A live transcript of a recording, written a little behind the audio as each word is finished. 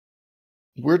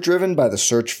We're driven by the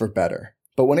search for better.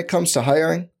 But when it comes to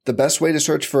hiring, the best way to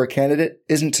search for a candidate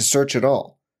isn't to search at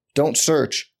all. Don't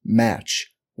search,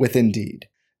 match with Indeed.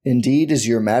 Indeed is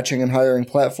your matching and hiring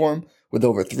platform with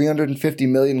over 350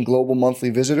 million global monthly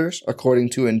visitors,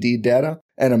 according to Indeed data,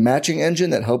 and a matching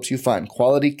engine that helps you find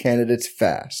quality candidates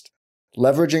fast.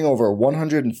 Leveraging over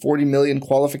 140 million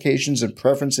qualifications and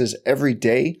preferences every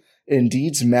day,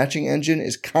 Indeed's matching engine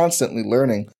is constantly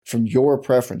learning from your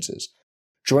preferences.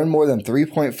 Join more than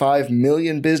 3.5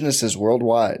 million businesses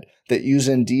worldwide that use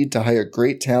Indeed to hire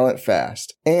great talent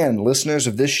fast. And listeners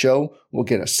of this show will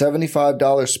get a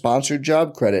 $75 sponsored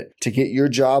job credit to get your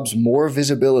jobs more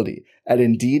visibility at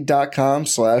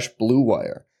Indeed.com/Blue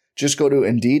Wire. Just go to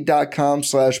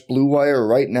Indeed.com/Blue Wire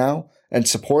right now and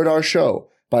support our show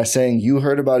by saying you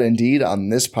heard about Indeed on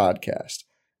this podcast.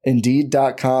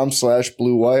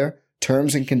 Indeed.com/Blue Wire.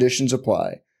 Terms and conditions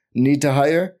apply. Need to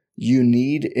hire? You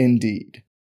need Indeed.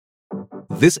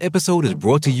 This episode is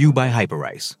brought to you by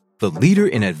Hyperice, the leader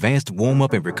in advanced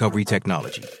warm-up and recovery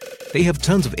technology. They have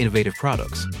tons of innovative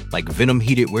products, like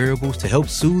Venom-heated wearables to help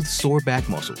soothe sore back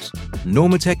muscles,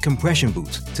 Normatec compression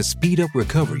boots to speed up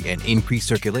recovery and increase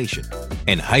circulation,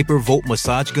 and Hypervolt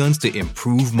massage guns to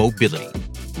improve mobility.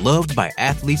 Loved by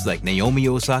athletes like Naomi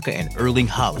Osaka and Erling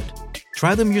Haaland.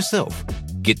 Try them yourself.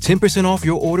 Get 10% off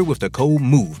your order with the code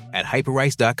MOVE at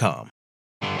Hyperice.com.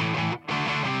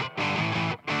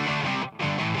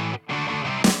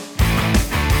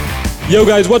 Yo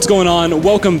guys, what's going on?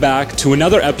 Welcome back to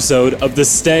another episode of the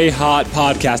Stay Hot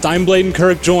podcast. I'm Bladen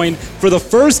Kirk, joined for the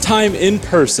first time in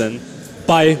person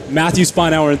by Matthew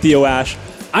Spinauer and Theo Ash.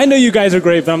 I know you guys are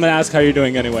great, but I'm going to ask how you're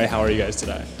doing anyway. How are you guys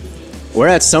today? We're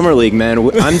at Summer League,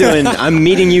 man. I'm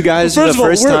meeting you guys for the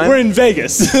first time. We're in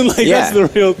Vegas. That's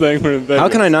the real thing. We're in Vegas. How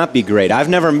can I not be great? I've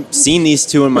never seen these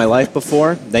two in my life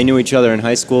before. They knew each other in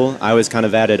high school. I was kind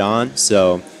of added on,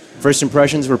 so first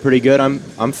impressions were pretty good.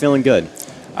 I'm feeling good.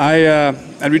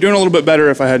 I'd be doing a little bit better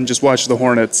if I hadn't just watched the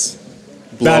Hornets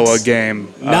blow a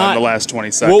game in the last 20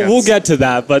 seconds. We'll get to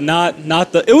that, but not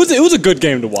the. It was a good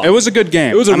game to watch. It was a good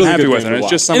game. It was a I'm really happy good with game it. to It's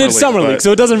watch. just and it's Summer League, but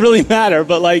so it doesn't really matter.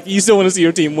 But you still want to see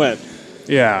your team win.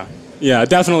 Yeah. Yeah,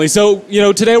 definitely. So,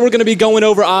 today we're going to be going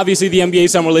over, obviously, the NBA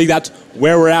Summer League. That's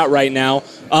where we're at right now.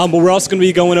 But we're also going to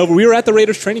be going over, we were at the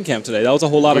Raiders training camp today. That was a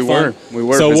whole lot of fun. We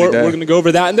were. So busy we're day. going to go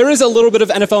over that. And there is a little bit of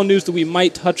NFL news that we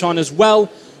might touch on as well.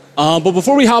 But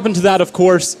before we hop into that, of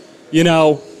course,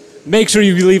 make sure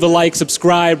you leave a like,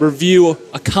 subscribe, review,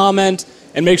 a comment,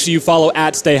 and make sure you follow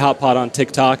at StayHotPod on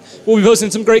TikTok. We'll be posting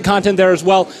some great content there as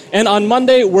well. And on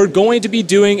Monday, we're going to be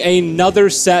doing another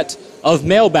set of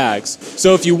mailbags.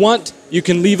 So if you want, you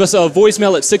can leave us a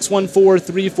voicemail at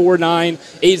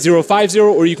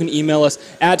 614-349-8050, or you can email us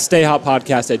at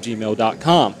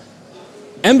stayhotpodcast@gmail.com.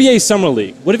 NBA Summer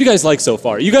League. What have you guys liked so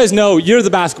far? You guys know you're the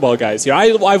basketball guys here.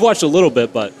 I've watched a little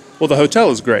bit, but... Well, the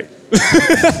hotel is great.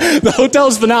 The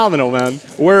hotel's phenomenal, man.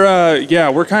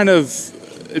 We're kind of...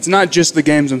 It's not just the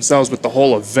games themselves, but the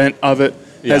whole event of it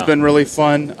has been really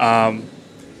fun. And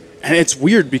it's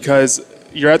weird because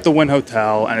you're at the Wynn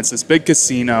Hotel, and it's this big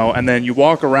casino, and then you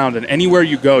walk around, and anywhere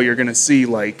you go, you're going to see,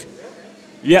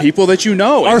 people that you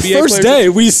know. Our NBA first players. day,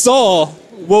 we saw...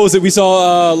 What was it? We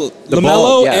saw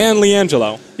LaMelo and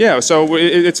LiAngelo. Yeah, so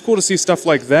it's cool to see stuff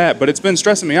like that, but it's been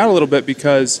stressing me out a little bit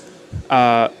because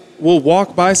we'll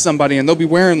walk by somebody and they'll be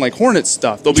wearing Hornets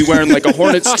stuff. They'll be wearing a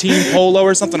Hornets team polo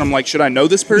or something. I'm like, should I know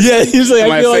this person? Yeah, usually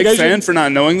Am I I feel a fake like fan for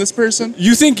not knowing this person?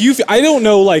 You think I don't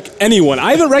know anyone.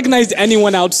 I haven't recognized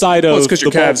anyone outside of. Well, it's because your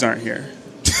the Cavs aren't here.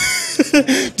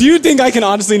 Do you think I can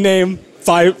honestly name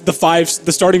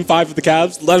the starting five of the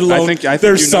Cavs, let alone I think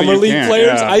their you know Summer you League can,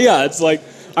 players? yeah. It's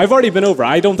I've already been over.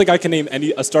 I don't think I can name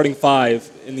a starting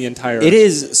five in the entire. It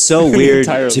is so weird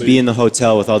to league. be in the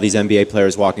hotel with all these NBA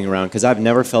players walking around because I've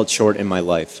never felt short in my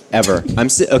life, ever.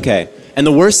 Okay. And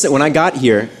the worst, when I got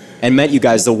here and met you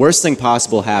guys, the worst thing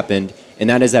possible happened, and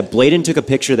that is that Bladen took a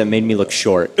picture that made me look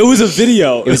short. It was a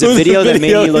video. It was a video that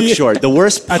made me look short. The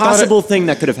worst possible thing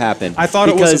that could have happened. I thought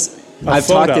it was I've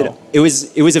talked it. It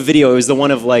was a video. It was the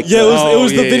one of it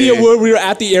was the video where we were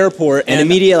at the airport, and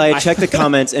immediately I checked the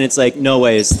comments, and it's no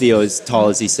way is Theo as tall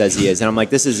as he says he is, and I'm like,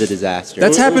 this is a disaster.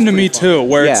 That's happened to me too,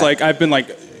 where it's I've been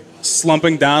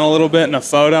slumping down a little bit in a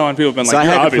photo, and people have been so I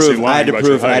had to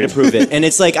prove it, and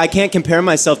it's I can't compare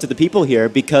myself to the people here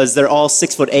because they're all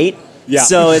 6'8". Yeah.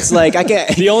 So it's I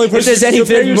can't. The only person if there's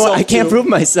anything more, I can't to. prove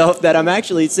myself that I'm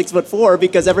actually 6'4"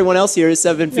 because everyone else here is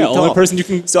 7 feet tall. The only person you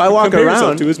can. So I walk compare around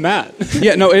yourself to is Matt.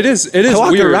 Yeah, no, it is. It is. I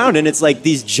walk weird. around and it's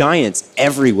these giants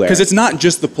everywhere. Because it's not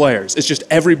just the players; it's just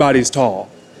everybody's tall.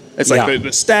 It's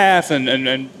the staff and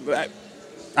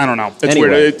I don't know. It's Anyway.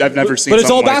 weird. I've never seen. But it's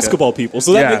all something like basketball people,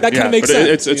 so that kind of makes but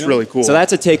sense. It's you know? really cool. So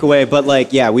that's a takeaway. But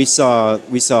like, yeah, we saw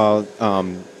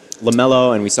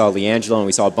LaMelo and we saw LiAngelo and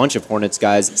we saw a bunch of Hornets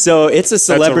guys. So it's a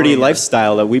celebrity rumor.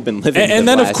 lifestyle that we've been living. And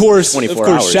the then of last course 24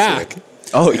 hours Shaq. here.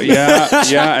 Oh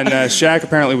yeah, and Shaq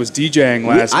apparently was DJing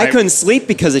last night. I couldn't sleep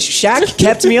because Shaq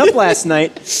kept me up last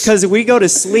night because we go to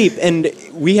sleep and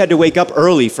we had to wake up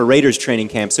early for Raiders training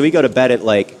camp. So we go to bed at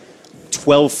like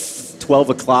 12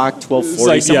 o'clock, 12:40,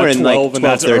 like, somewhere yeah, in like 12, and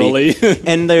that's 12:30. early.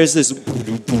 And there's this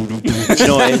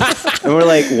noise, and we're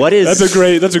like, "What is?"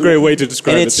 That's a great way to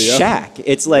describe And it. it's Theo. Shaq.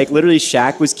 It's like literally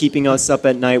Shaq was keeping us up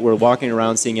at night. We're walking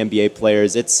around seeing NBA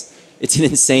players. It's an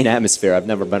insane atmosphere. I've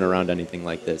never been around anything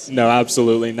like this. No,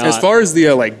 absolutely not. As far as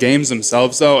the like games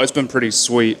themselves, though, it's been pretty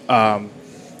sweet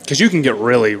because you can get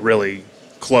really, really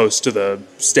close to the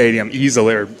stadium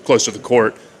easily, or close to the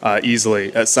court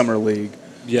easily at Summer League.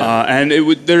 Yeah. And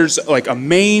there's like a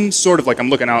main sort of like I'm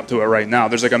looking out to it right now.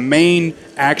 There's like a main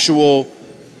actual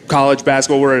college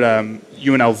basketball. We're at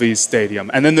UNLV stadium,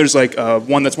 and then there's like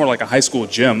one that's more like a high school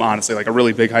gym. Honestly, like a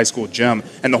really big high school gym.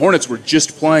 And the Hornets were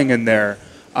just playing in there.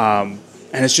 And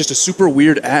it's just a super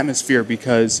weird atmosphere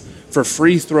because for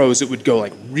free throws, it would go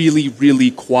like really, really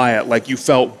quiet. Like you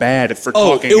felt bad for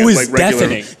talking. it was like regular.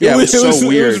 deafening. Yeah, it was so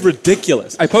weird. It was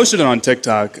ridiculous. I posted it on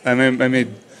TikTok. I made.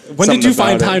 When did you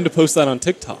find about it. time to post that on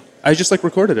TikTok? I just like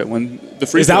recorded it when the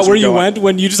free. Is that throws where would you go went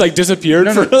when you just like disappeared?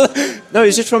 No, for No,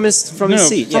 he's just from his seat. From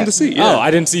yeah. the seat. Yeah. Oh, I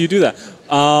didn't see you do that.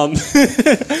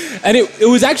 And it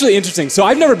was actually interesting. So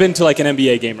I've never been to like an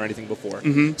NBA game or anything before.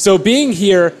 Mm-hmm. So being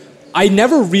here, I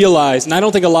never realized, and I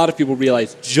don't think a lot of people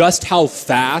realize, just how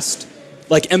fast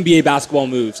like NBA basketball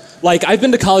moves. Like I've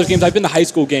been to college games, I've been to high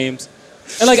school games,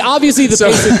 and like obviously the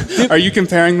pace. Are you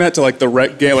comparing that to like the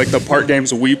rec game, like the park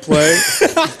games we play?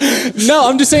 No,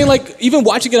 I'm just saying like even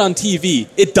watching it on TV,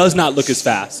 it does not look as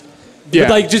fast. Yeah. But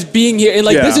like just being here, and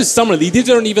like Yeah. this is summer league. These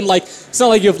aren't even like, it's not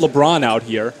like you have LeBron out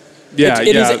here. Yeah,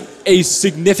 It yeah. is a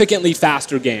significantly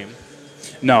faster game.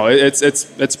 No,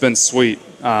 it's been sweet.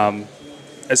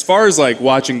 As far as like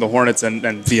watching the Hornets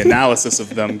and the analysis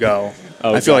of them go,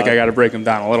 I feel like I got to break them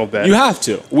down a little bit. You have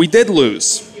to. We did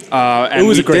lose, and It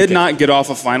was we a great did game. not get off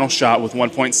a final shot with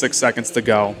 1.6 seconds to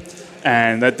go,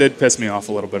 and that did piss me off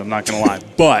a little bit. I'm not going to lie,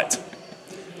 but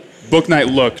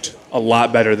Bouknight looked a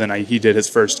lot better than he did his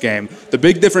first game. The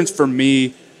big difference for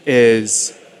me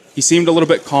is he seemed a little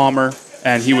bit calmer,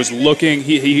 and he was looking.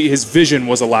 His vision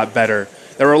was a lot better.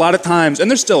 There were a lot of times, and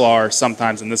there still are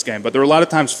sometimes in this game, but there were a lot of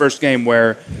times first game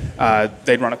where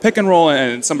they'd run a pick and roll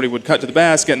and somebody would cut to the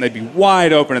basket and they'd be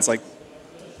wide open. It's like,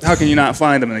 how can you not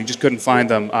find them? And he just couldn't find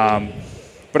them.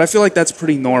 But I feel like that's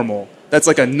pretty normal. That's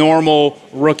like a normal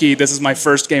rookie. This is my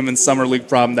first game in Summer League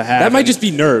problem to have. That might just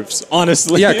be nerves,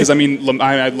 honestly. Yeah, because I mean,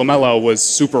 LaMelo was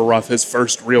super rough his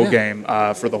first real game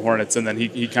for the Hornets, and then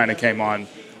he kind of came on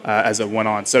as it went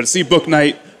on. So to see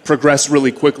Bouknight progress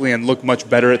really quickly and look much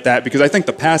better at that, because I think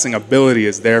the passing ability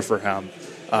is there for him.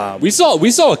 we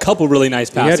saw a couple really nice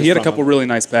passes. He had a from couple him. really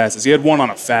nice passes. He had one on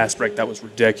a fast break that was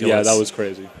ridiculous. Yeah, that was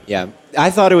crazy. Yeah, I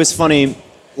thought it was funny.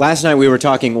 Last night we were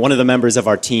talking, one of the members of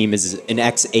our team is an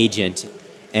ex-agent,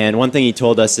 and one thing he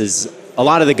told us is a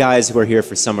lot of the guys who are here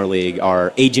for Summer League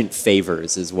are agent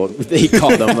favors, is what they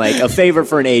call them, like a favor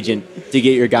for an agent to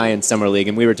get your guy in Summer League.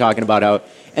 And we were talking about how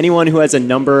anyone who has a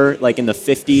number like in the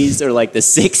 50s or like the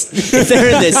 60s, if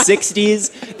they're in the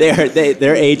 60s,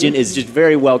 their agent is just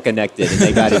very well connected, and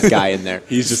they got his guy in there.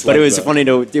 He's just but like it was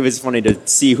that. funny to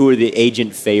see who are the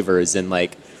agent favors and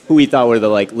like who we thought were the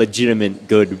like legitimate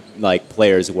good like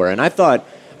players were. And I thought,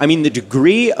 I mean, the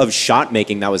degree of shot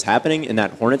making that was happening in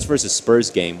that Hornets versus Spurs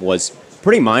game was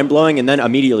pretty mind blowing. And then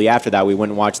immediately after that, we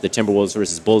went and watched the Timberwolves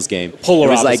versus Bulls game. Polar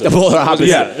it was opposite. like the polar opposite.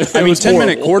 Yeah, I It mean, was 10-minute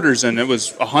horrible. quarters, and it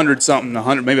was 100-something,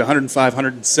 100, maybe 105,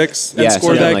 106, and Yeah, scored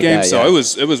something that like game. that, So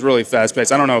yeah. it was really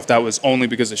fast-paced. I don't know if that was only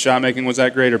because the shot making was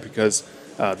that great or because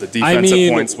the defensive I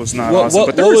mean, points was not what, awesome. What,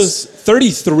 But there what was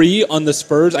 33 on the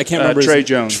Spurs? I can't remember. Trey his-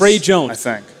 Jones. Trey Jones, I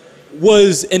think.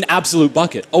 was an absolute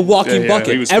bucket, a walking Yeah,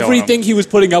 bucket. he was killing Everything them. he was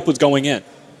putting up was going in.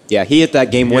 Yeah, he hit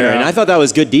that game winner, Yeah. and I thought that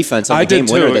was good defense on the I did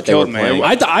game winner too. It that they were killed me. playing.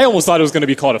 I almost thought it was going to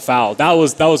be called a foul. That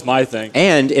was my thing.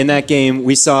 And in that game,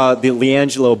 we saw the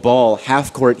LiAngelo Ball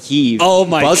half-court heave Oh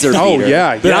my buzzer God. beater. Oh,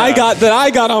 yeah. That I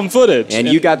got on footage. And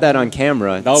you got that on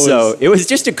camera. That So was- it was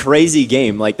just a crazy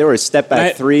game. Like there were step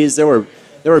back threes, there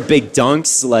were big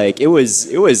dunks. Like it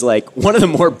was like one of the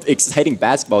more exciting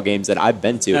basketball games that I've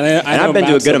been to. And I know I've been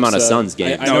to a Matt's good amount of upset. Suns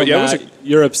games. I know, yeah, it was Matt,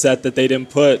 you're upset that they didn't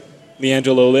put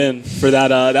LiAngelo in for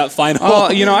that final.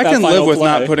 Well, you know, I that can live final with play.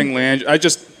 not putting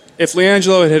LiAngelo. If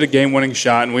LiAngelo had hit a game-winning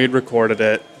shot and we had recorded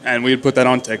it and we had put that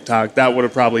on TikTok, that would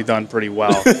have probably done pretty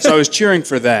well. So I was cheering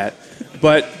for that.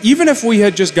 But even if we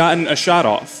had just gotten a shot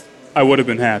off, I would have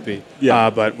been happy. Yeah.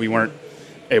 But we weren't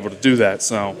able to do that.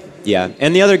 So Yeah,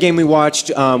 and the other game we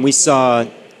watched, we saw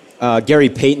Gary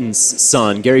Payton's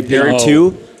son, Gary Payton Oh.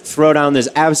 2, throw down this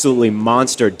absolutely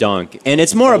monster dunk. And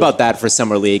it's more about that for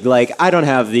Summer League. Like, I don't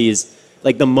have these,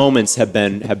 like, the moments have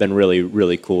been really,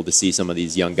 really cool to see some of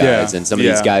these young guys Yeah, and some of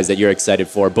these yeah. guys that you're excited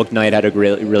for. Book Night had a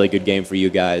really, really good game for you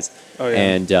guys. Oh, yeah.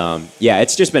 And,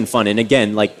 it's just been fun. And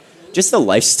again, like, just the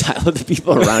lifestyle of the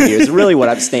people around here is really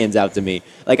what stands out to me.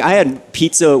 Like, I had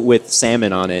pizza with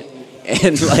salmon on it.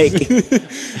 And, like...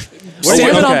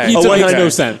 Salmon on okay. pizza Oh, makes okay. no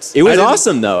sense. It was didn't-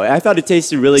 awesome, though. I thought it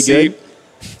tasted really see, good.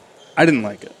 I didn't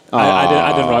like it.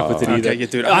 I didn't rock with it either. Okay, yeah,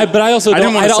 dude, but I also didn't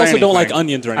don't. wanna I say also don't like anything.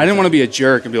 onions or anything. I didn't want to be a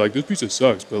jerk and be like, this pizza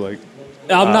sucks, but like,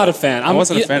 I'm not a fan. I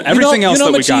wasn't a fan. you know- Everything else you know, that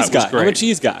I'm a we got cheese was guy. I'm a great.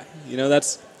 cheese guy. You know,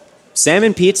 that's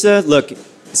Salmon pizza, look,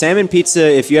 salmon pizza,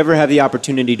 if you ever have the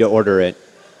opportunity to order it,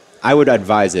 I would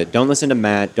advise it. Don't listen to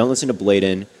Matt. Don't listen to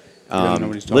Bladen. know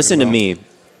what he's talking Listen to about. me.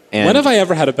 And when have I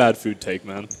ever had a bad food take,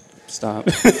 man? stop.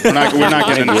 We're not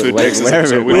getting into food takes. Where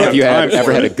So we when don't have you have time ever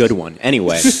for had a it. good one?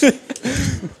 Anyway,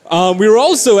 We were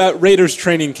also at Raiders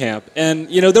training camp, and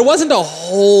there wasn't a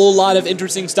whole lot of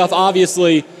interesting stuff.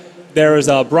 Obviously, there was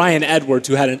Brian Edwards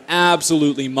who had an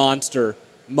absolutely monster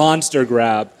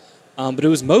grab, but it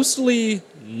was mostly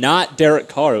not Derek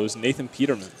Carr. It was Nathan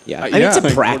Peterman. yeah. I mean, it's a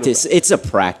yeah. practice. It's a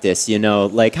practice,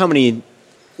 Like,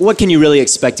 what can you really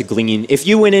expect to glean? If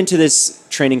you went into this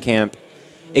training camp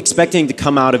expecting to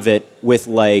come out of it with,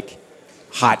 like,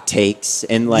 hot takes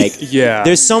and, like, Yeah.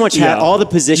 there's so much, Yeah. all the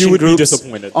position You would be groups,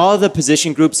 disappointed. all the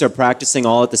position groups are practicing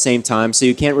all at the same time, so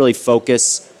you can't really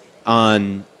focus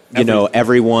on,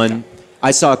 everyone.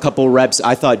 I saw a couple reps.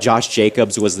 I thought Josh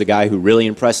Jacobs was the guy who really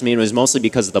impressed me, and it was mostly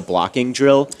because of the blocking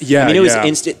drill. Yeah, I mean, it was yeah.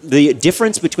 instant. The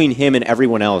difference between him and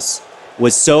everyone else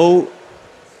was so,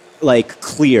 like,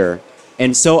 clear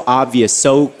and so obvious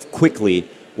so quickly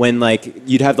when, like,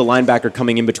 you'd have the linebacker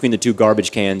coming in between the two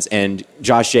garbage cans and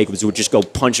Josh Jacobs would just go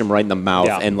punch him right in the mouth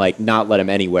Yeah. and, like, not let him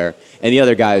anywhere. And the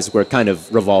other guys were kind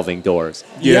of revolving doors.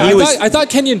 Yeah. I, He I thought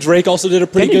Kenyon Drake also did a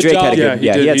pretty Kenyon good Drake job. had a good,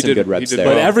 Yeah, he had he some did- good he reps did there.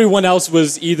 But well. everyone else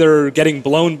was either getting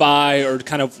blown by or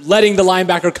kind of letting the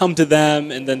linebacker come to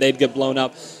them, and then they'd get blown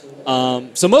up.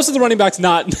 So most of the running backs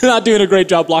not doing a great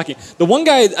job blocking. The one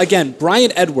guy again,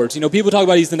 Brian Edwards. People talk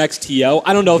about he's the next T.O.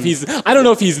 I don't know if he's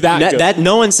that good. That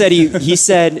no one said he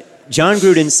said John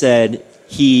Gruden said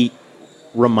he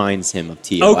reminds him of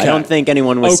T.O. Okay. I don't think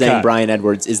anyone was Okay. saying Brian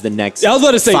Edwards is the next I was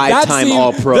about to say that five-time seems,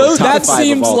 All-Pro, those- top that 5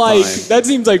 seems of all like time. that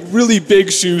seems like really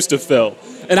big shoes to fill.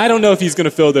 And I don't know if he's going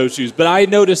to fill those shoes, but I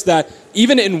noticed that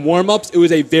even in warm-ups, it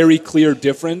was a very clear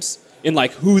difference in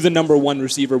like who the number one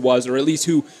receiver was, or at least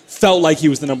who felt like he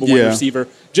was the number one Yeah. receiver,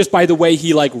 just by the way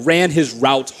he like ran his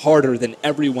routes harder than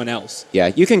everyone else.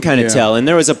 Yeah, you can kind of Yeah. tell. And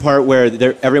there was a part where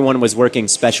everyone was working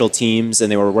special teams and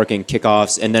they were working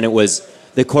kickoffs, and then it was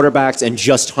the quarterbacks and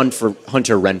just Hunter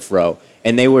Renfrow.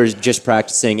 And they were just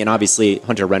practicing, and obviously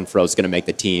Hunter Renfrow is going to make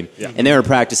the team. Yeah. And they were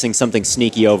practicing something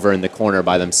sneaky over in the corner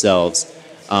by themselves.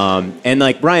 And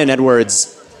like Brian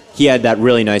Edwards, he had that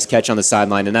really nice catch on the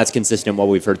sideline, and that's consistent with what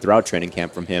we've heard throughout training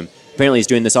camp from him. Apparently he's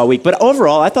doing this all week. But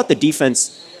overall, I thought the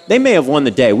defense, they may have won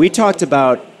the day. We talked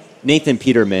about Nathan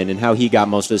Peterman and how he got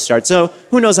most of the start. So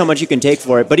who knows how much you can take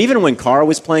for it. But even when Carr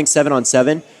was playing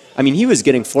 7-on-7, I mean, he was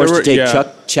getting forced to take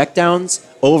checkdowns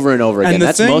over and over again. the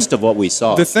That's thing- most of what we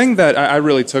saw. The thing that I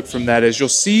really took from that is you'll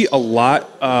see a lot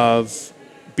of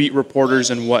beat reporters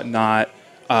and whatnot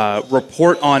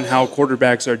report on how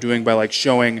quarterbacks are doing by like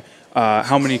showing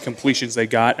how many completions they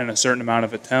got and a certain amount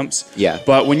of attempts. Yeah.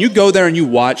 But when you go there and you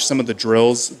watch some of the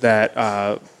drills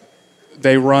that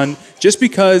they run, just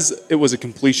because it was a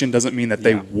completion doesn't mean that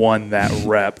they won that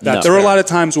rep. That's there were a fair. lot of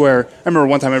times where I remember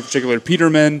one time in particular,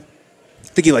 Peterman, I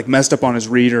think he like messed up on his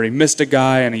read or he missed a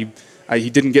guy and he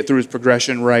didn't get through his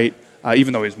progression right,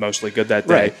 even though he was mostly good that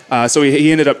day. So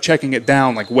he ended up checking it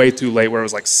down like way too late, where it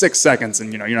was like 6 seconds,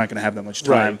 and you're not going to have that much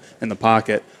time in the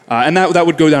pocket. And that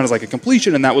would go down as like a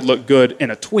completion, and that would look good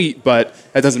in a tweet, but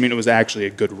that doesn't mean it was actually a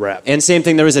good rep. And same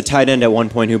thing, there was a tight end at one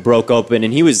point who broke open,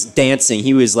 and he was dancing.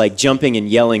 He was like jumping and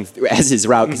yelling as his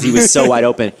route because he was so wide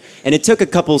open. And it took a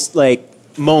couple like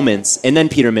moments, and then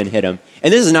Peterman hit him.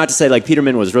 And this is not to say like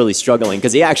Peterman was really struggling,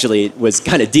 because he actually was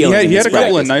kind of dealing. He had in a this couple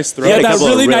practice. of nice throws. He had a that couple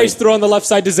of really nice throw on the left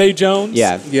side to Zay Jones.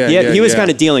 Yeah, Yeah, he was yeah.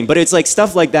 kind of dealing, but it's like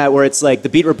stuff like that where it's like the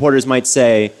beat reporters might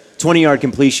say 20-yard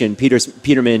completion,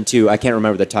 Peterman to I can't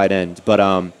remember the tight end, but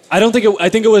I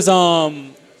think it was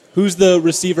who's the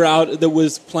receiver out that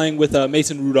was playing with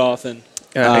Mason Rudolph and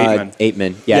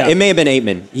Aitman. Yeah, Yeah. it may have been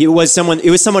Aitman. It was someone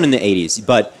in the 80s,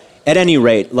 but at any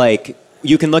rate, like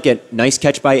you can look at nice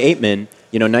catch by Aitman,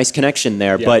 nice connection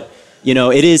there, Yeah. but you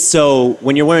know, it is so,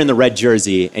 when you're wearing the red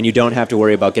jersey and you don't have to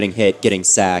worry about getting hit, getting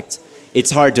sacked,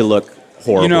 it's hard to look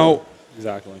horrible. You know,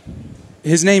 Exactly.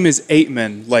 his name is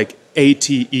Ateman, like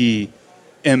Ateman.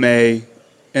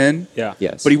 Yeah.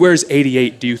 Yes. But he wears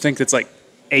 88. Do you think that's like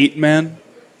 8 man?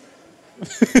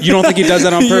 You don't think he does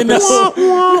that on purpose?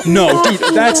 No, dude,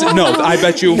 I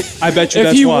bet you If that's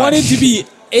he why. wanted to be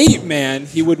 8-man,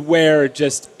 he would wear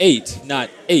just 8, not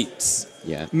 8s.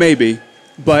 Yeah. Maybe,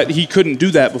 but he couldn't do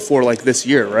that before like this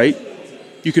year, right?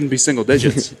 You couldn't be single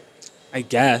digits. I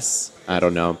guess. I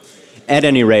don't know. At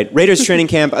any rate, Raiders training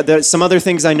camp, some other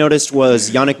things I noticed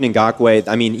was Yannick Ngakoue.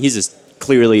 I mean,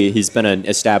 he's been an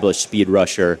established speed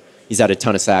rusher. He's had a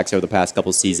ton of sacks over the past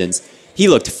couple seasons. He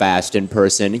looked fast in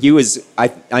person.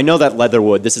 I know that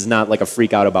Leatherwood, this is not like a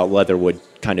freak out about Leatherwood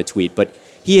kind of tweet, but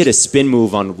he had a spin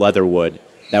move on Leatherwood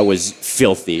that was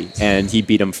filthy, and he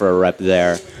beat him for a rep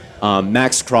there.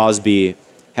 Max Crosby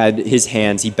had his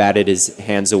hands, he batted his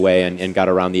hands away and got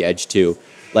around the edge too.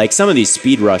 Like, some of these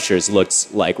speed rushers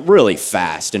looked like really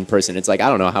fast in person. It's like, I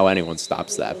don't know how anyone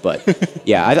stops that. But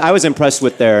yeah, I was impressed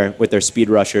with their speed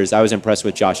rushers. I was impressed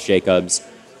with Josh Jacobs.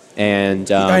 And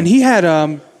he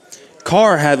had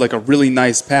Carr had like a really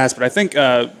nice pass, but I think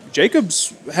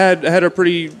Jacobs had a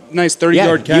pretty nice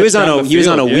 30-yard catch. He was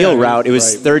on a wheel Yeah, route. It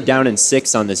was right. 3rd down and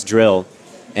 6 on this drill.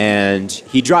 And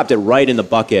he dropped it right in the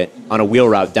bucket on a wheel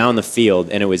route down the field,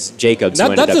 and it was Jacobs who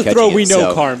ended That's up a catching throw it. we know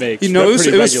So- Carr makes. You know, it was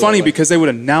pretty funny regularly. because they would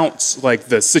announce like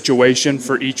the situation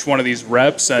for each one of these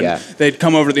reps, and Yeah. they'd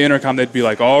come over the intercom. They'd be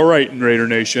like, "All right, Raider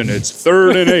Nation, it's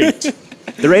 3rd and 8."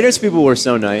 The Raiders people were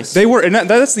so nice. They were, and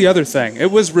that's the other thing.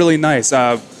 It was really nice.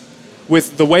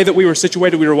 With the way that we were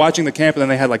situated, we were watching the camp, and then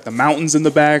they had like the mountains in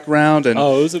the background, and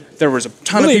there was a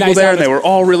ton really of people nice there, and they atmosphere. were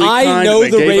all really kind. I know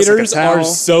and they the gave us, like, a Raiders towel. are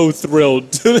so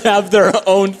thrilled to have their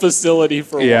own facility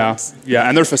for once. Yeah,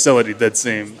 and their facility did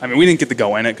seem. I mean, we didn't get to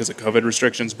go in it because of COVID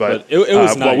restrictions, but it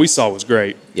was what nice. we saw was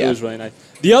great. Yeah. It was really nice.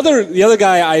 The other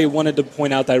guy I wanted to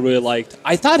point out that I really liked,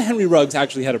 I thought Henry Ruggs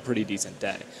actually had a pretty decent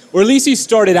day. Or at least he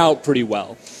started out pretty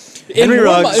well. Henry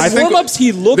Ruggs- In I think warm-ups,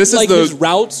 he looked this is like the- his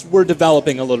routes were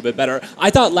developing a little bit better. I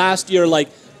thought last year,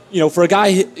 for a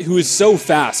guy who is so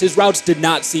fast, his routes did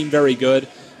not seem very good.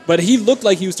 But he looked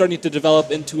like he was starting to develop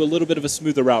into a little bit of a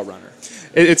smoother route runner.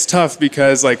 It's tough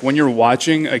because like when you're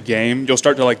watching a game, you'll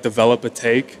start to like develop a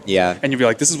take. Yeah. And you'll be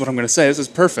like, "This is what I'm going to say. This is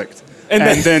perfect." And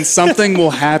And, then- then something will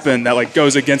happen that like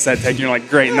goes against that take. And you're like,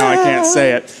 "Great, now I can't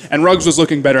say it." And Ruggs was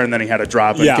looking better, and then he had a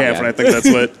drop in Yeah. camp, Yeah. and I think that's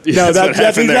what that's what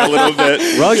happened there a little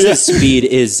bit. Ruggs' speed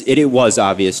it was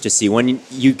obvious to see when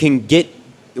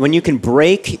you can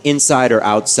break inside or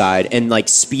outside and like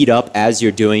speed up as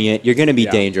you're doing it, you're going to be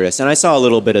dangerous. And I saw a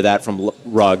little bit of that from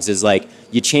Ruggs is like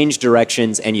you change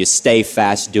directions and you stay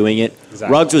fast doing it.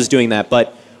 Exactly. Ruggs was doing that,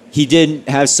 but he did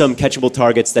have some catchable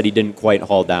targets that he didn't quite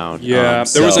haul down. Yeah,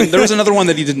 So- there was another one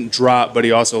that he didn't drop, but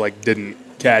he also like didn't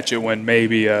catch it when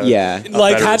maybe Yeah.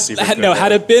 Like better receiver could have.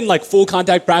 had it been like full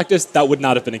contact practice, that would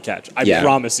not have been a catch. I Yeah.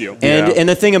 promise you. And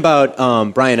the thing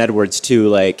about Brian Edwards too,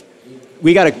 like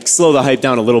we got to slow the hype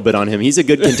down a little bit on him. He's a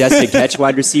good contested catch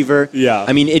wide receiver. Yeah.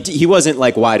 I mean, he wasn't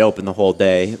like wide open the whole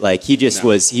day. Like he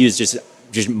was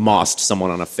just mossed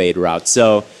someone on a fade route.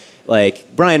 So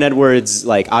like Brian Edwards,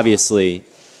 like obviously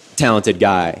talented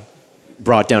guy,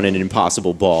 brought down an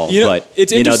impossible ball. You know, but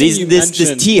it's you know interesting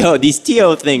these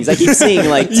TO things. I keep seeing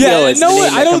like TO Yeah, as no, the name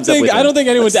that I don't comes up think with I don't him. think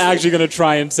anyone's actually going to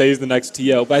try and say he's the next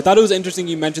TO. But I thought it was interesting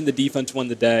you mentioned the defense won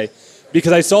the day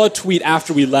because I saw a tweet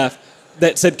after we left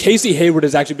that said Casey Hayward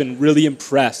has actually been really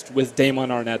impressed with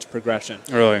Damon Arnett's progression.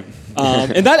 Really.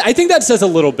 And that I think that says a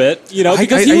little bit,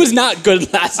 because he was not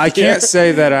good last year. I can't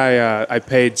say that I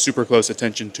paid super close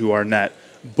attention to Arnett,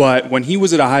 but when he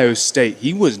was at Ohio State,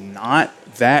 he was not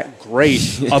that great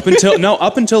up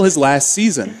until his last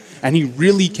season, and he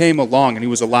really came along and he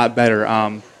was a lot better.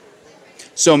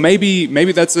 So maybe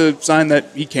that's a sign that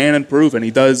he can improve, and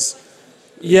he does.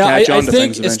 Yeah, catch I on to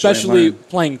think things eventually especially and learn.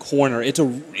 playing corner, it's a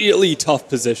really tough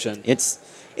position. It's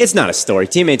not a story.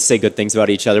 Teammates say good things about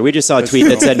each other. We just saw a tweet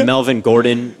that said Melvin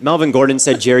Gordon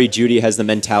said Jerry Jeudy has the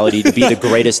mentality to be the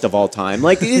greatest of all time.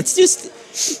 Like it's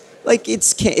just like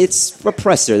it's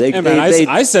repressor.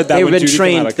 I said that they've when been Jeudy came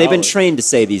trained. out of They've been college. trained to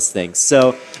say these things.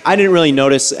 So I didn't really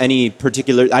notice any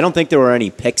particular. I don't think there were any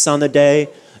picks on the day.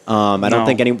 I don't No.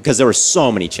 think any because there were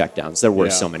so many checkdowns. There were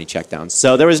Yeah. so many checkdowns.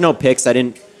 So there was no picks. I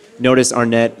didn't notice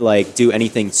Arnett like do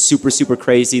anything super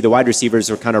crazy. The wide receivers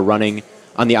were kind of running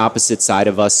on the opposite side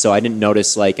of us, so I didn't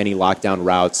notice like any lockdown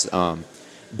routes.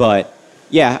 But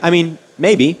yeah, I mean,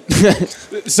 Maybe.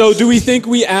 So do we think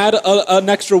we add an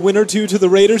extra win or two to the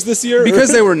Raiders this year?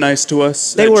 Because they were nice to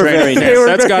us. They at were training very camp. nice. They were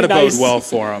That's very got to nice. bode well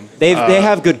for them. They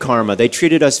have good karma. They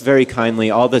treated us very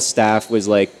kindly. All the staff was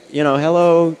like,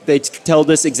 hello. They told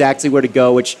us exactly where to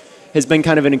go, which has been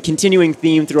kind of a continuing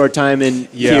theme through our time in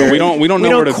here. We don't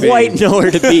know where to be. We don't quite know where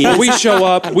to be. We show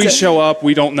up,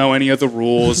 we don't know any of the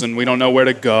rules, and we don't know where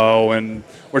to go, and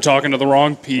we're talking to the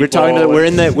wrong people. We're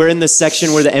in the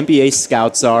section where the NBA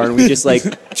scouts are, and we just like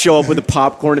show up with the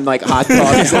popcorn and like hot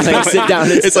dogs and like sit down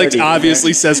and It's like study.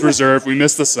 obviously says reserved. We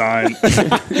missed the sign.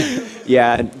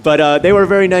 Yeah, but they were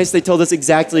very nice. They told us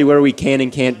exactly where we can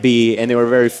and can't be, and they were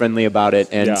very friendly about it.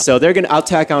 And Yeah. so I'll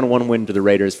tack on one win to the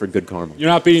Raiders for good karma. You're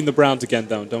not beating the Browns again,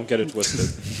 though. Don't get it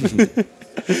twisted.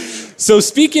 So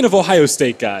speaking of Ohio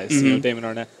State guys, Damon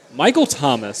Arnett, Michael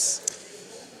Thomas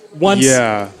once,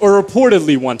 or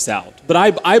reportedly once out, but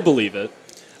I believe it.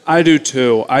 I do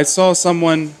too. I saw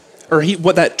someone, or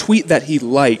that tweet that he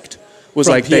liked was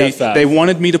From like PFF. they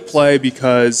wanted me to play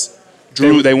because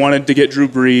they wanted to get Drew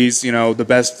Brees, the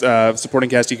best supporting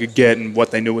cast he could get, and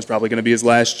what they knew was probably going to be his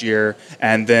last year.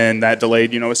 And then that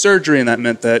delayed, a surgery, and that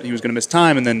meant that he was going to miss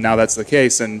time. And then now that's the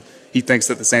case, and he thinks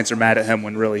that the Saints are mad at him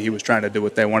when really he was trying to do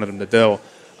what they wanted him to do.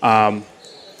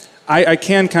 I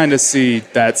can kind of see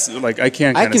that's like I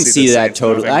can see the that Saints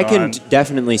totally. moving I can on.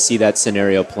 definitely see that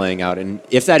scenario playing out, and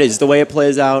if that is the way it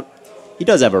plays out, he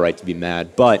does have a right to be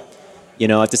mad. But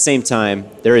at the same time,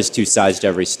 there is two sides to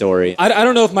every story. I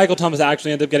don't know if Michael Thomas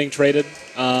actually ended up getting traded.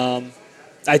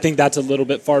 I think that's a little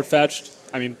bit far-fetched.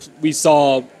 I mean, we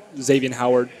saw Xavier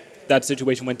Howard. That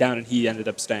situation went down, and he ended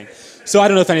up staying. So I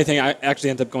don't know if anything actually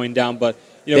ended up going down, but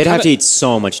they'd have to eat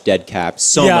so much dead cap,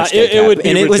 much dead cap. It would be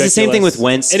and it was the same thing ridiculous. with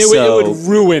Wentz. And it would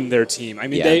ruin their team. I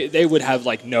mean, Yeah. they would have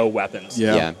like no weapons.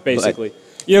 Yeah. Basically.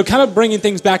 Kind of bringing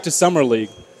things back to Summer League.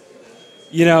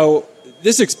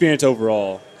 This experience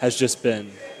overall has just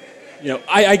been,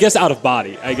 I guess out of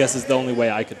body, I guess is the only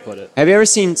way I could put it. Have you ever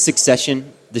seen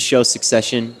Succession, the show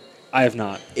Succession? I have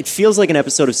not. It feels like an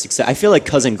episode of Succession. I feel like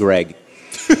Cousin Greg.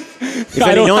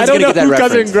 I don't know who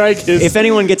Cousin Greg is. If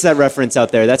anyone gets that reference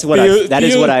out there, that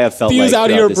is what I have felt Theo's like. out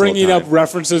throughout here this whole bringing time. up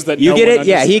references that You no get one it?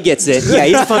 Yeah, he understands. gets it. Yeah,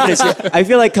 he's pumping his. I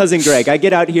feel like Cousin Greg. I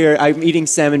get out here, I'm eating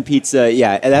salmon pizza.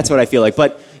 Yeah, that's what I feel like.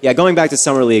 But yeah, going back to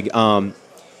Summer League,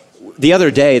 the other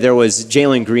day there was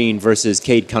Jalen Green versus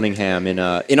Cade Cunningham in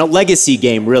a legacy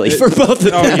game, really, for both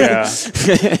of them. Oh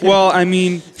yeah. Well, I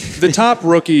mean, the top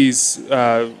rookies,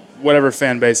 whatever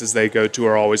fan bases they go to,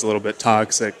 are always a little bit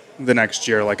toxic. The next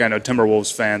year, like I know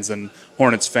Timberwolves fans and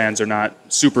Hornets fans are not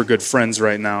super good friends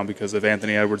right now because of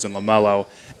Anthony Edwards and LaMelo,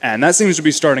 and that seems to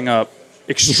be starting up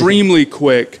extremely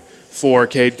quick for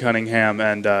Cade Cunningham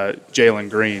and Jalen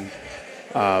Green.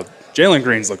 Jalen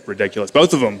Green's looked ridiculous.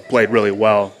 Both of them played really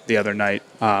well the other night,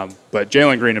 but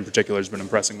Jalen Green in particular has been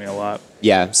impressing me a lot.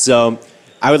 Yeah, so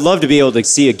I would love to be able to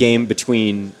see a game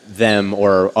between them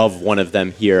or of one of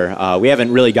them here. We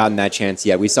haven't really gotten that chance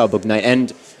yet. We saw Book Night,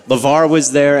 and LeVar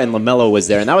was there and LaMelo was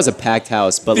there, and that was a packed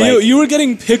house. But You were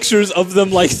getting pictures of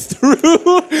them like through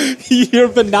your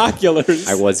binoculars.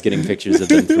 I was getting pictures of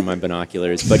them through my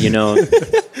binoculars, but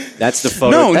that's the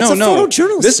photo. That's No.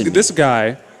 photojournalist. This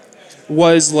guy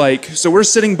was like, so we're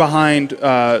sitting behind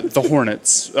the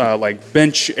Hornets like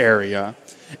bench area,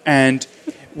 and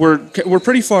we're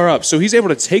pretty far up. So he's able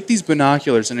to take these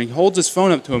binoculars and he holds his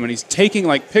phone up to him and he's taking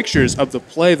like pictures of the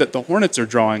play that the Hornets are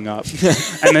drawing up,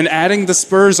 and then adding the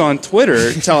Spurs on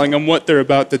Twitter, telling them what they're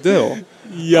about to do.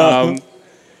 Yeah.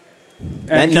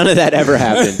 None of that ever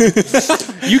happened.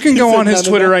 You can go on his none of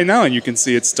Twitter that. right now and you can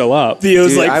see it's still up. Theo's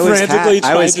Dude, like I was frantically I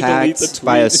trying was to delete the hacked tweet.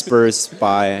 by a Spurs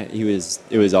spy.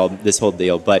 It was all this whole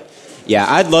deal. But yeah,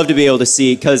 I'd love to be able to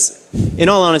see, because in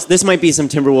all honesty, this might be some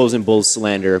Timberwolves and Bulls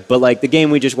slander, but like the game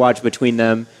we just watched between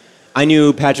them, I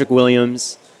knew Patrick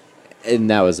Williams, and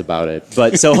that was about it.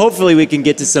 But so hopefully we can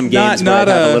get to some games where I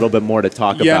have a little bit more to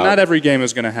talk about. Yeah, not every game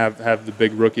is going to have the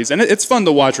big rookies, and it's fun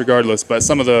to watch regardless. But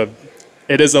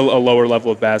it is a lower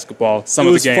level of basketball. Some It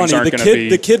of was the games funny. aren't The going to be.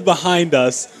 kid, the kid behind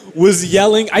us was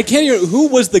yelling. I can't hear. Who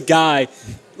was the guy?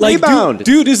 Like, Rebound.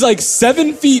 Dude is like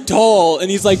 7 feet tall,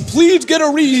 and he's like, "Please get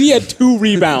a He had 2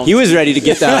 rebounds. He was ready to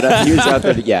get that. He was out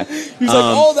there. Yeah. He's like,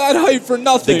 all that hype for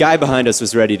nothing. The guy behind us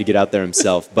was ready to get out there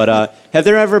himself. But have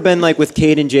there ever been, like with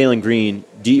Cade and Jalen Green,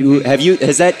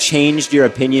 has that changed your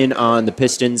opinion on the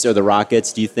Pistons or the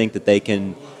Rockets? Do you think that they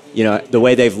can, the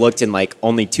way they've looked in like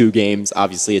only 2 games,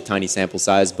 obviously a tiny sample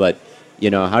size, but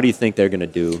how do you think they're going to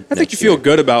do? I think you feel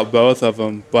good about both of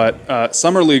them, but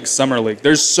Summer League.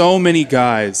 There's so many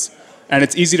guys, and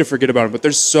it's easy to forget about them, but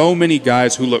there's so many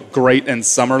guys who look great in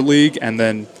Summer League and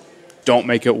then don't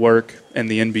make it work in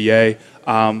the NBA.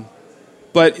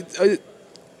 But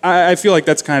I feel like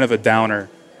that's kind of a downer.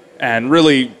 And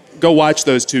really, go watch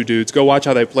those two dudes. Go watch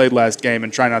how they played last game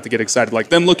and try not to get excited. Like,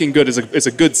 them looking good is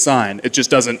a good sign. It just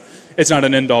doesn't, it's not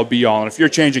an end-all, be-all. And if you're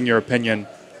changing your opinion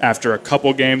after a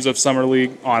couple games of Summer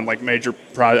League on, like, major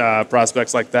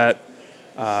prospects like that,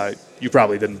 you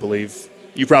probably didn't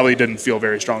feel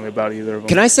very strongly about either of them.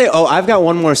 Can I say, I've got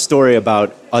one more story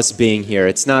about us being here.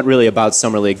 It's not really about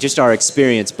Summer League, just our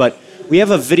experience. But we have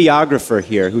a videographer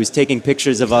here who's taking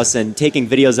pictures of us and taking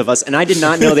videos of us, and I did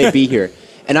not know they'd be here.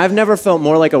 And I've never felt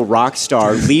more like a rock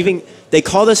star leaving. They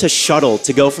called us a shuttle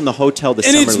to go from the hotel to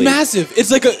Summer League. And it's massive.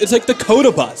 It's like the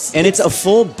Coda bus. And it's a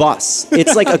full bus.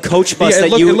 It's like a coach bus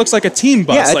it looks like a team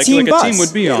bus. Yeah, like a team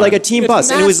would be on. Like a team bus.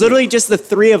 Massive. And it was literally just the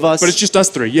three of us. But it's just us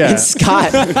three, yeah. And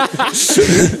Scott.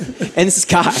 And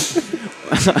Scott.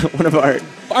 One of our...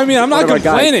 I mean, I'm not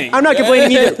complaining. I'm not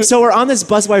complaining either. So we're on this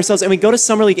bus by ourselves, and we go to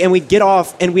Summer League, and we get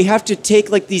off, and we have to take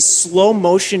like these slow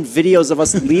motion videos of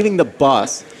us leaving the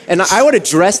bus. And I would have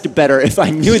dressed better if I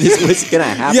knew this was gonna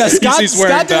happen. Yeah,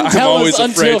 Scott didn't tell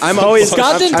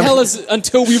us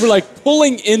until we were like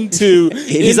pulling into.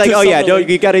 He's like, oh yeah,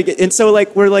 you gotta get. And so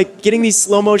like we're like getting these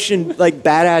slow motion like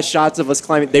badass shots of us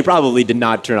climbing. They probably did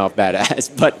not turn off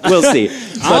badass, but we'll see.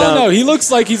 I don't know. He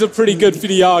looks like he's a pretty good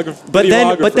videographer.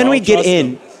 But then we get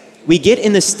in. We get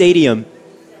in the stadium,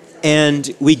 and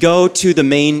we go to the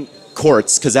main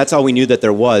courts because that's all we knew that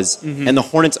there was. Mm-hmm. And the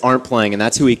Hornets aren't playing, and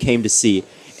that's who we came to see.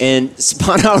 And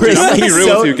Sponhauer is like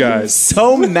with you guys.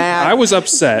 So mad. I was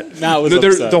upset.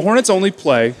 The Hornets only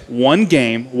play one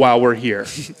game while we're here,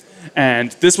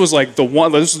 and this was like the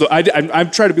one.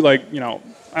 I'm trying to be like,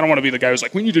 I don't want to be the guy who's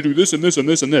like, we need to do this and this and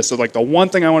this and this. So like the one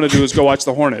thing I want to do is go watch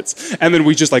the Hornets, and then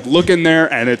we just like look in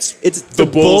there, and it's the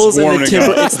Bulls warming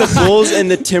up. It's the Bulls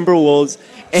and the Timberwolves.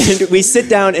 And we sit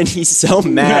down, and he's so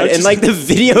mad, and like the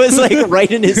video is like right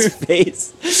in his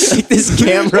face, like this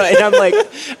camera, and I'm like,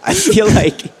 I feel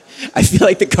like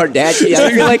the Kardashians. I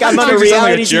feel like I'm on a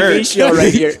reality TV show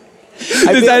right here.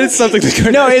 That is something.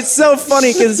 No, it's so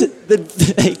funny because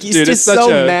he's just so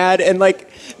mad, and like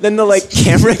then the like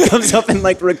camera comes up and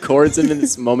like records him in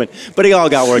this moment. But it all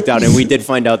got worked out, and we did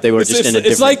find out they were just in a different.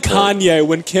 It's like Kanye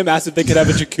when Kim asked if they could have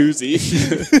a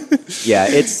jacuzzi. Yeah,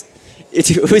 it's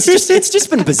just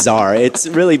been bizarre. It's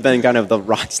really been kind of the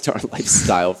rock star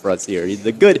lifestyle for us here.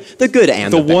 The good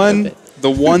and the bad of it. The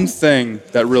one thing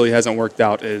that really hasn't worked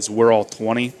out is we're all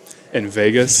 20 in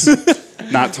Vegas,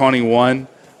 not 21.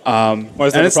 Why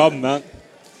is that a problem, Matt?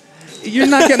 You're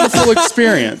not getting the full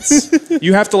experience.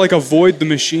 You have to like avoid the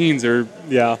machines, or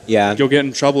yeah, you'll get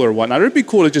in trouble or whatnot. It'd be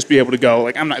cool to just be able to go.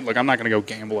 Like I'm not going to go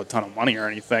gamble a ton of money or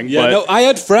anything. Yeah, but no, I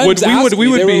had friends.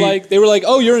 They were like,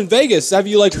 oh, you're in Vegas. Have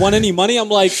you like won any money? I'm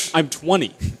like, I'm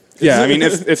 20. Yeah, I mean,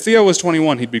 if Theo was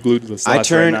 21, he'd be glued to the slots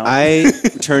right now. I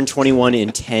turned 21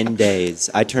 in 10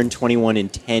 days.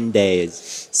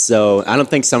 So I don't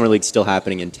think Summer League's still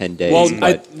happening in 10 days. Well,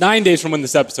 9 days from when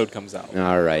this episode comes out.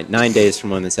 All right, 9 days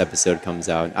from when this episode comes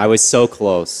out. I was so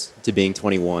close to being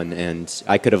 21, and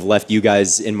I could have left you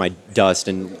guys in my dust,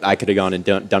 and I could have gone and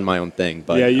done my own thing.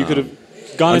 But yeah, you could have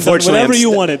gone and done whatever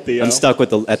you wanted, Theo. I'm stuck at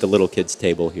the little kids'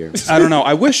 table here. I don't know.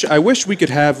 I wish we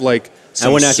could have like. I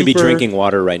wouldn't have to be drinking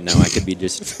water right now. I could be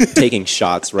just taking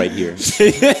shots right here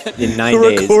in 9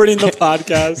 days. Recording the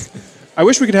podcast. I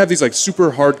wish we could have these like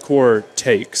super hardcore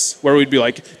takes where we'd be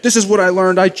like, this is what I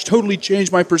learned. I totally changed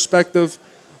my perspective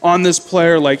on this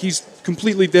player. Like he's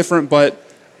completely different, but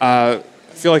I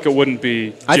feel like it wouldn't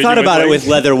be. I thought about it with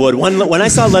Leatherwood. When I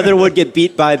saw Leatherwood get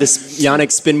beat by this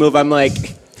Yannick spin move, I'm like,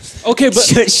 okay, but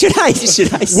should I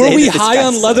say were we high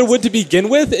on Leatherwood to begin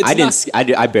with?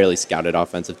 I barely scouted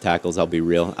offensive tackles. I'll be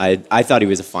real. I thought he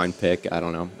was a fine pick. I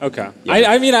don't know. Okay.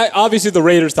 Yeah. I mean, obviously the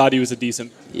Raiders thought he was a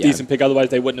decent pick. Otherwise,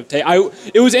 they wouldn't have taken.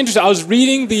 It was interesting. I was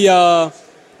reading the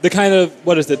kind of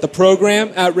the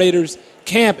program at Raiders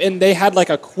camp, and they had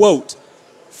like a quote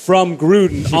from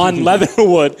Gruden on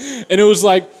Leatherwood, and it was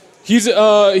like he's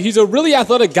a really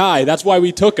athletic guy. That's why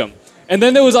we took him. And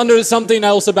then there was under something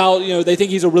else about, they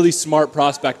think he's a really smart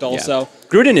prospect also. Yeah.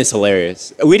 Gruden is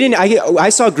hilarious. I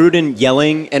saw Gruden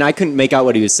yelling, and I couldn't make out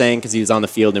what he was saying because he was on the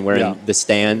field and wearing the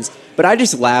stands. But I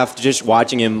just laughed just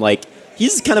watching him. Like,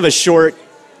 he's kind of a short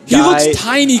guy. He looks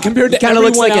tiny compared to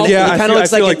everyone else. Yeah, I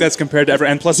feel like that's compared to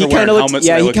everyone. And plus they're wearing helmets.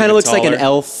 Yeah, he kind of looks like an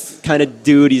elf kind of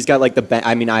dude. He's got like the bang.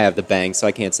 I mean, I have the bang, so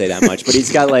I can't say that much. But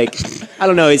he's got like, I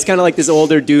don't know. He's kind of like this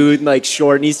older dude, like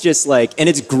short, and he's just like, and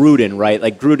it's Gruden, right?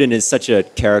 Like Gruden is such a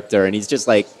character, and he's just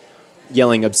like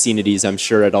yelling obscenities, I'm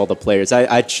sure, at all the players.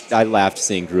 I laughed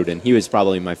seeing Gruden. He was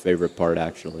probably my favorite part,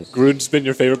 actually. Gruden's been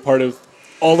your favorite part of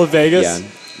all of Vegas? Yeah.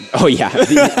 Oh,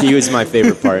 yeah. He was my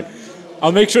favorite part.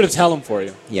 I'll make sure to tell him for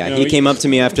you. Yeah, he came up to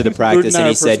me after the practice and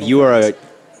he said, you are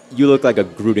you look like a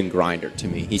Gruden grinder to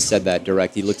me. He said that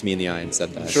direct. He looked me in the eye and said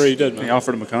that. Sure he did, man. He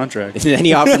offered him a contract. And then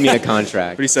he offered me a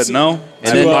contract. But he said, no,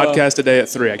 And I have then- a podcast today at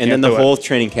 3. I can't And then the do whole it.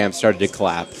 training camp started to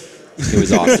clap. It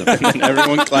was awesome. And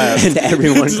everyone clapped. And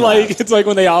everyone clapped. It's like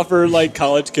when they offer like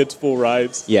college kids full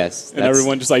rides. Yes. And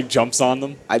everyone just like jumps on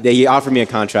them. He offered me a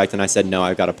contract, and I said, no,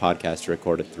 I've got a podcast to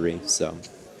record at 3. So,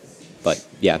 but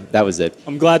yeah, that was it.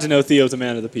 I'm glad to know Theo's a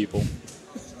man of the people.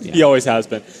 Yeah. He always has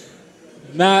been.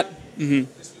 Matt,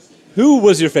 who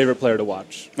was your favorite player to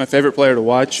watch? My favorite player to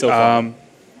watch, So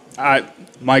far.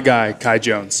 my guy, Kai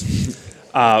Jones.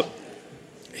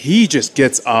 He just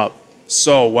gets up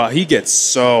so well. He gets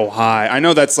so high. I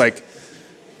know that's like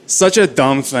such a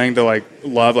dumb thing to like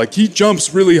love. Like he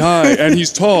jumps really high and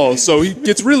he's tall, so he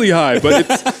gets really high. But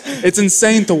it's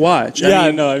insane to watch.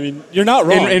 I mean, you're not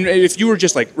wrong. And if you were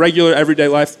just like regular everyday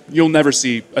life, you'll never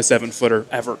see a 7-footer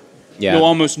ever. Yeah. You'll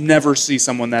almost never see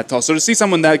someone that tall. So to see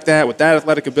someone like that with that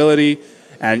athletic ability,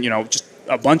 and just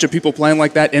a bunch of people playing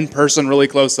like that in person, really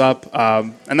close up,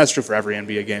 and that's true for every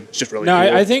NBA game. It's just really no,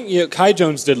 cool. I think Kai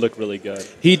Jones did look really good.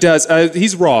 He does.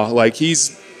 He's raw. Like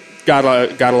he's got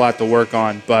a lot to work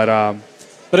on, but.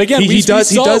 But again, He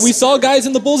does- we saw guys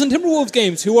in the Bulls and Timberwolves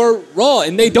games who are raw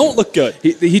and they don't look good.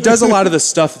 He does a lot of the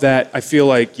stuff that I feel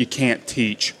like you can't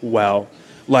teach well.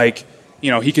 Like,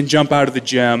 he can jump out of the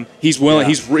gym. He's willing.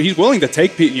 Yeah. He's willing to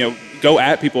take go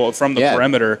at people from the Yeah.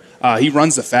 perimeter. He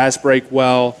runs the fast break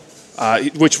well,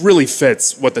 which really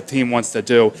fits what the team wants to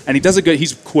do. And he does a good.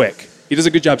 He's quick. He does a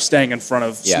good job staying in front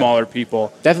of Yeah. smaller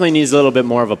people. Definitely needs a little bit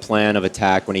more of a plan of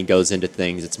attack when he goes into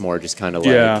things. It's more just kind of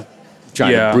like Yeah.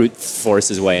 trying Yeah. to brute force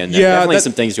his way in there. Yeah, Definitely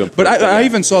some things to improve. But I yeah.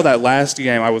 even saw that last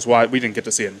game I was watching. We didn't get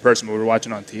to see it in person, but we were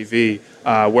watching on TV,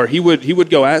 where he would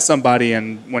go at somebody,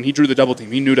 and when he drew the double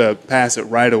team, he knew to pass it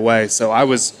right away. So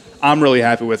I'm really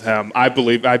happy with him. I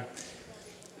believe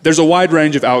there's a wide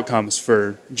range of outcomes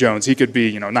for Jones. He could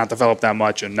be not develop that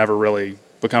much and never really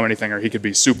become anything, or he could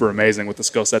be super amazing with the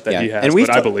skill set that he has. And but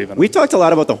I believe in him. We've talked a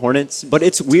lot about the Hornets, but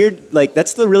it's weird. Like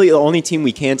that's really the only team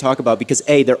we can talk about because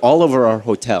they're all over our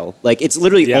hotel. Like it's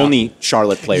literally Yeah. only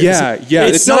Charlotte players. Yeah.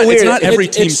 It's so not. weird. It's not every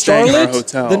team it's staying in our Charlotte,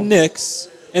 hotel. the Knicks,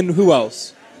 and who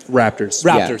else? Raptors.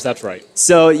 Raptors, that's right.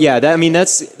 So yeah,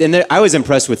 I was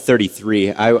impressed with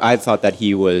 33. I thought that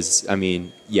he was. I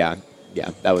mean, yeah,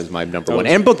 that was my number one.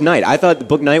 And Book Knight. I thought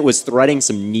Book Knight was threading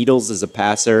some needles as a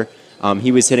passer.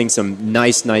 He was hitting some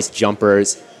nice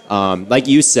jumpers. Like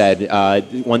you said,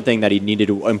 one thing that he needed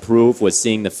to improve was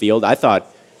seeing the field. I thought,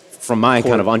 from my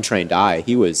kind of untrained eye,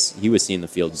 he was seeing the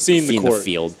field. Seeing the court.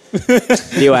 field.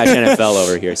 Theo Ash NFL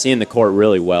over here, seeing the court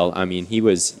really well. I mean,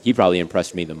 he probably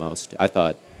impressed me the most. I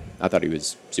thought he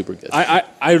was super good.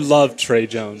 I love Trey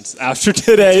Jones after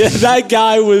today. That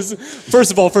guy was,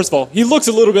 first of all, he looks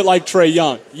a little bit like Trey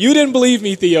Young. You didn't believe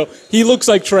me, Theo. He looks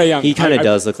like Trey Young. He kind of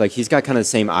does look like he's got kind of the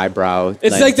same eyebrow.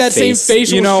 It's like that same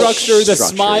facial structure, the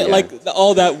smile, yeah. like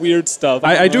all that weird stuff.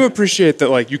 I do appreciate that,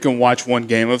 like, you can watch one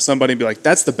game of somebody and be like,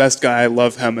 that's the best guy, I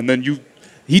love him. And then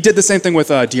he did the same thing with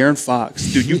De'Aaron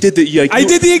Fox. Dude, you did the... Like, I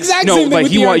did the exact same thing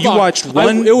with De'Aaron you Fox. watched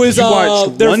one... It was you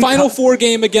watched their one Final Four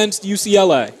game against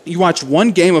UCLA. You watched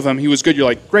one game of him, he was good. You're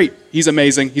like, great, he's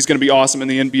amazing, he's going to be awesome in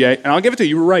the NBA. And I'll give it to you,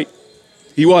 you were right.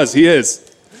 He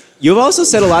is. You've also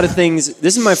said a lot of things.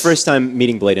 This is my first time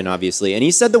meeting Bladen, obviously, and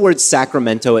he said the word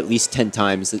Sacramento at least 10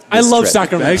 times. I love trip.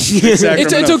 Sacramento. Big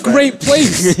Sacramento It's a fan. great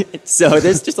place. So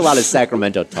there's just a lot of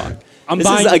Sacramento talk. I'm this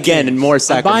buying is the again Kings. and more I'm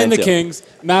Sacramento. buying the Kings.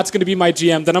 Matt's going to be my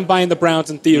GM. Then I'm buying the Browns,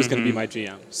 and Theo's going to be my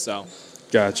GM. So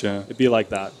Gotcha. it'd be like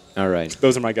that. All right.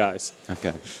 Those are my guys.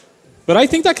 Okay. But I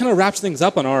think that kind of wraps things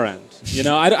up on our end.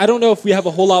 I don't know if we have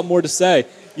a whole lot more to say.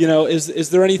 Is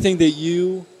there anything that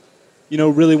you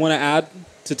really want to add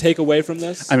to take away from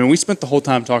this? I mean, we spent the whole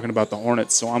time talking about the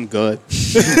Hornets, so I'm good.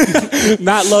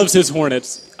 Matt loves his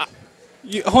Hornets.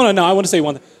 Hold on, no, I want to say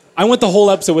one thing. I went the whole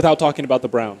episode without talking about the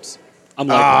Browns. I'm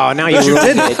like, Oh, now you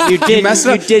ruined it. You didn't. Messed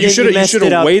it up. You You messed should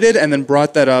it have up. waited and then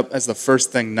brought that up as the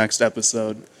first thing next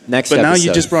episode. Next but episode. now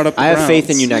you just brought up the I have faith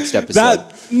in Browns. you next episode.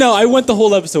 no, I went the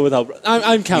whole episode without.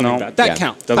 I'm counting No. that. That Yeah.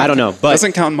 counts. I don't know, but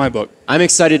Doesn't count in my book. I'm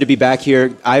excited to be back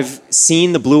here. I've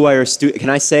seen the Blue Wire Can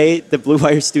I say the Blue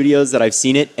Wire Studios that I've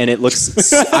seen it, and it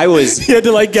looks. I was. You had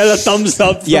to get a thumbs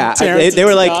up. From Yeah, Terrence they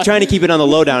were and Scott. trying to keep it on the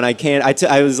lowdown. I can't.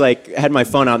 I was had my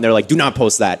phone out, and they're like, "Do not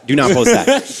post that. Do not post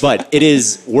that." But it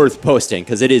is worth posting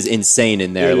because it is insane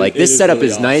in there. It This is setup really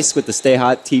is awesome. nice with the Stay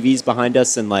Hot TVs behind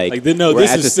us, and no, we're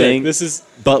this at is the sick. thing. This is.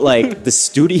 But the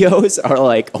studios are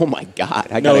oh my god!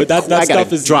 I No, gotta, that I gotta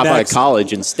stuff is drop out of next.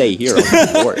 college and stay here.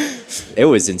 On board. It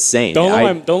was insane. Don't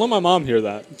let my mom hear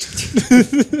that.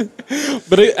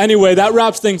 But anyway, that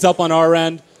wraps things up on our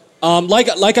end.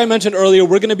 Like I mentioned earlier,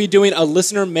 we're going to be doing a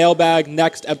listener mailbag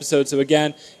next episode. So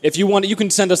again, if you want, you can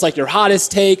send us like your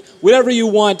hottest take, whatever you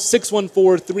want,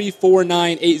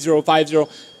 614-349-8050.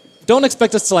 Don't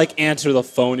expect us to like answer the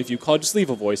phone if you call. Just leave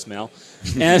a voicemail.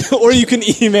 Or you can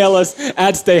email us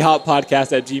at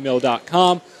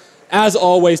stayhotpodcast@gmail.com. As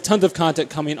always, tons of content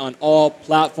coming on all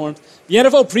platforms. The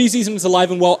NFL preseason is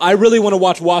alive and well. I really want to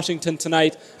watch Washington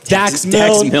tonight. Dax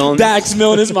Milne. Dax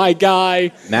Milne is my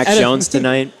guy. Mac Jones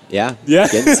tonight. Yeah.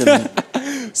 Getting some.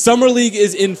 Summer League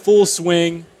is in full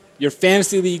swing. Your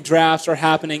fantasy league drafts are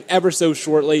happening ever so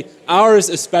shortly. Ours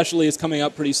especially is coming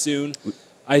up pretty soon.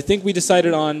 I think we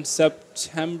decided on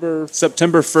September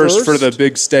 1st for the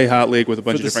big Stay Hot League with a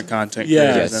bunch of different content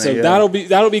creators. So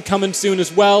that'll be coming soon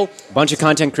as well. A bunch of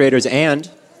content creators and...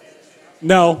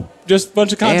 No, just a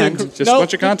bunch of content creators. Just a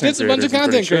bunch of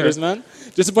content creators, man.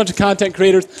 Just a bunch of content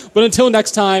creators. But until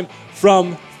next time,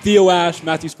 from Theo Ash,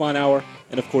 Matthew Sponauer,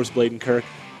 and of course Bladen Kirk,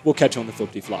 we'll catch you on the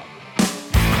Flippity Flop.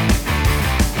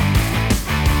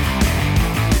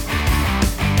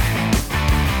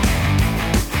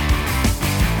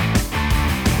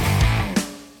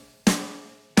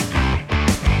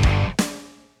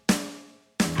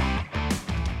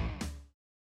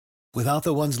 Without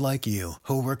the ones like you,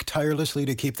 who work tirelessly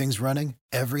to keep things running,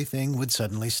 everything would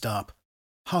suddenly stop.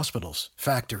 Hospitals,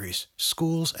 factories,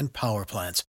 schools, and power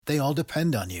plants, they all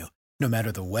depend on you. No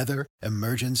matter the weather,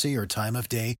 emergency, or time of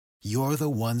day, you're the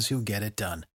ones who get it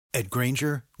done. At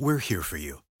Grainger, we're here for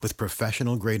you with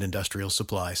professional-grade industrial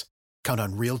supplies. Count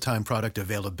on real-time product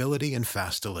availability and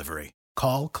fast delivery.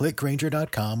 Call, click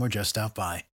Grainger.com, or just stop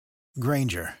by.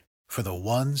 Grainger, for the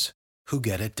ones who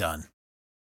get it done.